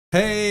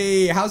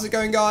Hey, how's it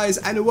going guys,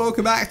 and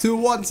welcome back to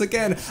once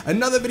again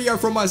another video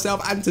from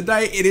myself. And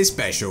today it is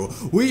special.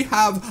 We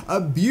have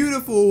a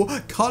beautiful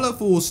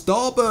colorful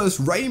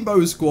starburst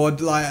rainbow squad.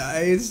 Like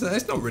it's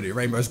not really a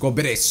rainbow squad,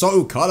 but it's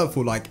so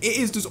colorful. Like it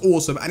is just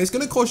awesome, and it's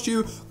gonna cost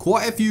you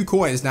quite a few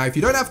coins. Now if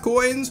you don't have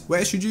coins,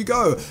 where should you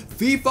go?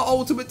 FIFA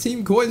Ultimate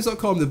Team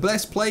Coins.com, the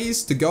best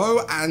place to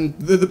go and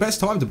the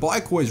best time to buy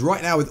coins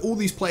right now with all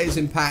these players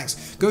in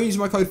packs. Go use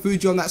my code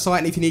FUTTIE on that site,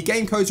 and if you need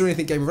game codes or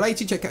anything game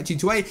related, check out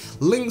G2A.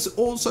 Links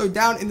also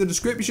down in the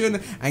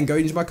description, and go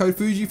use my code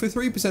FUTTIE for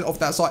 3% off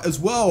that site as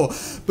well.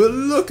 But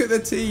look at the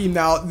team.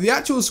 Now the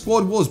actual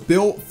squad was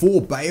built for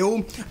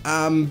Bale,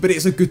 but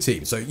it's a good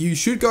team, so you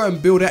should go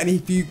and build it. And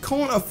if you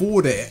can't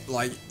afford it,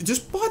 like,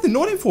 just buy the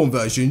non-informed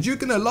versions, you're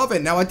gonna love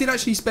it. Now I did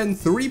actually spend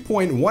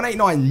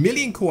 3.189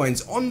 million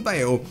coins on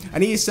Bale,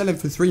 and he is selling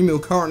for 3 mil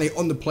currently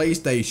on the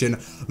PlayStation.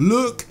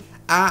 Look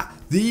at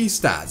these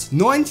stats: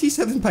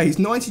 97 pace,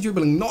 90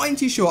 dribbling,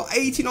 90 shot,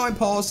 89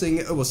 passing,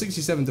 well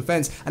 67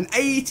 defense, and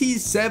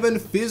 87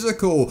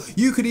 physical.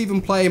 You could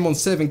even play him on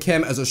 7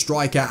 chem as a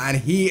striker, and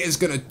he is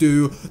gonna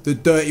do the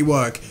dirty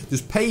work.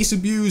 Just pace,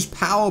 abuse,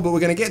 power, but we're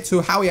gonna get to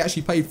how he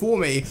actually played for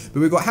me. But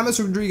we've got James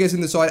Rodriguez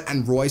in the side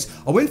and Reus.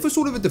 I went for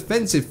sort of a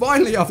defensive.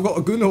 Finally, I've got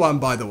a Gundogan,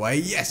 by the way.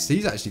 Yes,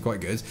 he's actually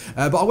quite good.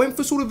 But I went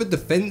for sort of a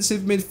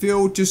defensive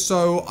midfield, just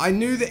so I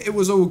knew that it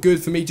was all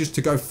good for me just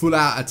to go full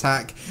out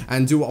attack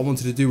and do what I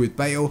wanted to do with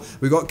Bale.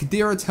 We got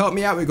Kadira to help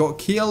me out. We got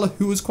Kiel,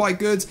 who was quite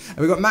good, and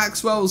we got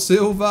Maxwell,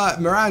 Silva,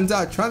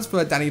 Miranda,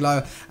 transfer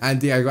Danilo, and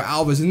Diego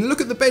Alves. And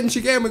look at the bench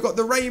again. We got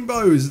the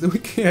rainbows.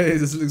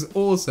 This looks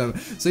awesome.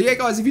 So yeah,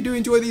 guys, if you do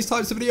enjoy these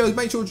types of videos,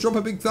 make sure to drop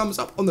a big thumbs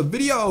up on the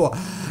video,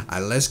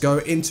 and let's go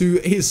into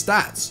his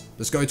stats.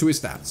 Let's go to his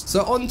stats.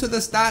 So on to the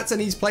stats,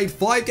 and he's played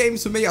 5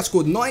 games for me. I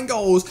scored 9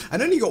 goals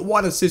and only got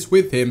 1 assist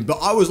with him, but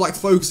I was like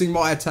focusing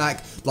my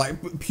attack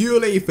like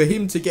purely for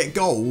him to get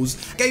goals.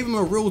 Gave him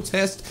a real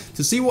test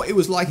to see what it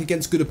was like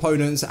against good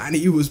opponents, and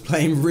he was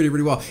playing really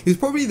well. He's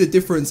probably the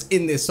difference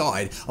in this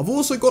side. I've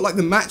also got like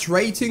the match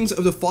ratings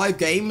of the 5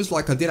 games,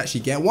 like I did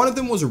actually get. One of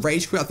them was a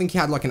rage quit. I think he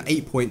had like an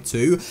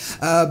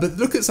 8.2, but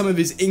look at some of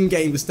his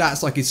in-game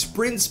stats. Like his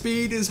sprint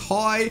speed is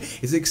high,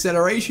 his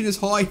acceleration is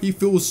high, he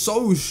feels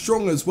so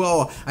strong as well.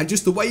 And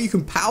just the way you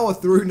can power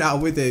through now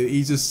with it,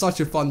 he's just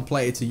such a fun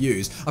player to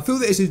use. I feel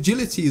that his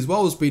agility as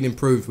well has been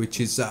improved, which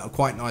is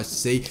quite nice to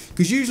see,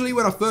 because usually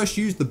when I first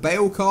used the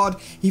Bale card,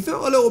 he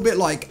felt a little bit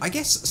like, I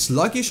guess,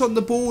 sluggish on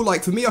the ball.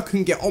 Like for me, I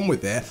couldn't get on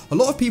with it. A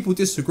lot of people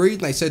disagreed,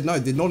 and they said no,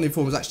 the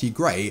non-inform was actually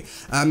great.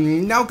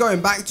 Now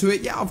going back to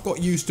it, yeah, I've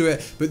got used to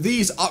it, but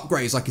these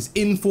upgrades, like his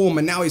inform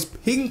and now his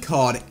pink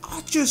card,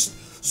 are just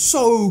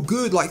so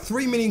good. Like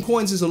 3 million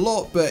coins is a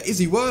lot, but is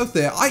he worth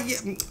it?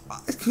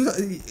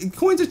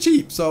 Coins are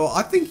cheap, so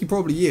I think he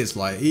probably is.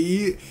 Like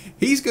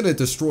he's gonna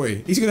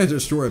destroy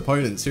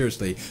opponents,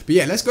 seriously. But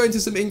yeah, let's go into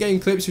some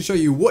in-game clips to show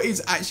you what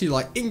he's actually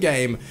like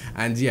in-game,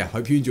 and yeah,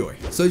 hope you enjoy.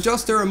 So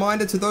just a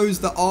reminder to those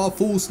that are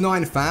False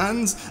 9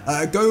 fans,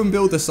 go and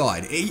build the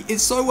side.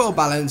 It's so well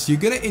balanced, you're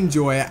gonna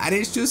enjoy it, and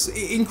it's just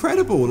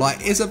incredible. Like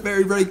it's a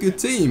very good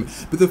team.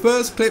 But the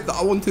first clip that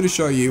I wanted to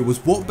show you was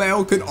what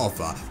Bale can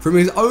offer. From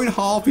his own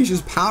half, he's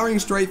just powering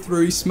straight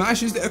through, he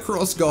smashes it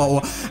across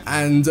goal,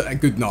 and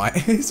good night.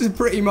 It's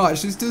pretty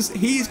much, it's just,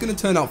 he's going to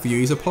turn up for you.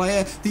 He's a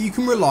player that you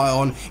can rely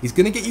on. He's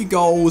going to get you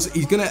goals.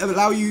 He's going to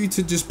allow you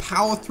to just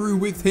power through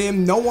with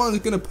him. No one's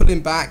going to put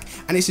him back,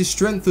 and it's his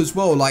strength as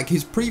well. Like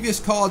his previous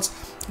cards,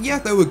 yeah,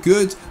 they were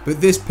good, but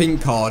this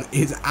pink card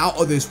is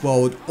out of this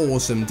world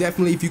awesome.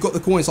 Definitely, if you've got the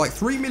coins, like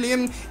 3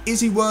 million,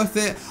 is he worth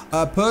it?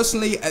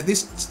 Personally, at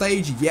this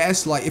stage,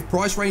 yes. Like if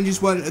price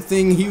ranges weren't a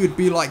thing, he would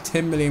be like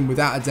 10 million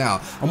without a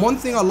doubt. And one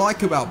thing I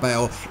like about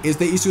Bale is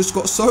that he's just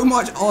got so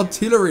much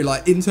artillery,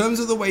 like in terms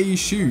of the way he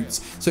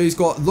shoots. So he's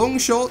got long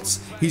shots,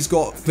 he's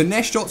got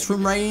finesse shots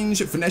from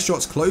range, finesse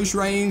shots close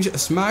range,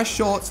 smash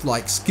shots,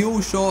 like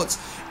skill shots,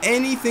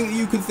 anything that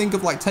you can think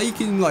of, like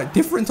taking like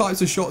different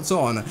types of shots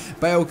on,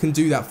 Bale can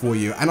do that for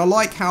you. And I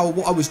like how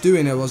what I was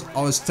doing was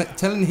I was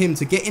telling him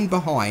to get in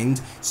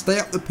behind, stay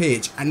up the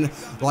pitch, and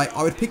like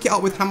I would pick it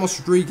up with James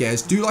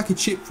Rodriguez, do like a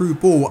chip through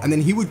ball, and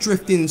then he would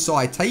drift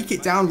inside, take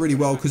it down really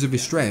well because of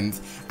his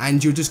strength,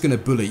 and you're just going to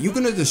bully. You're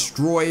going to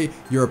destroy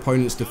your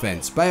opponent's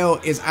defense.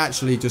 Bale is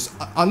actually just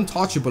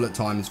untouchable at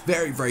times.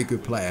 Very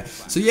good player.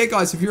 So yeah,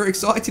 guys, if you're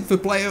excited for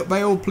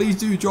Bale, please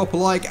do drop a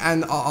like,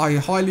 and I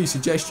highly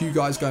suggest you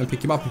guys go and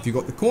pick him up if you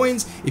got the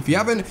coins. If you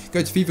haven't,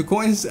 go to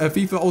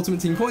FIFA Ultimate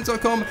Team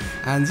Coins.com,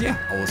 and yeah,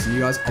 I will see you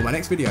guys on my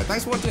next video.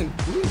 Thanks for watching.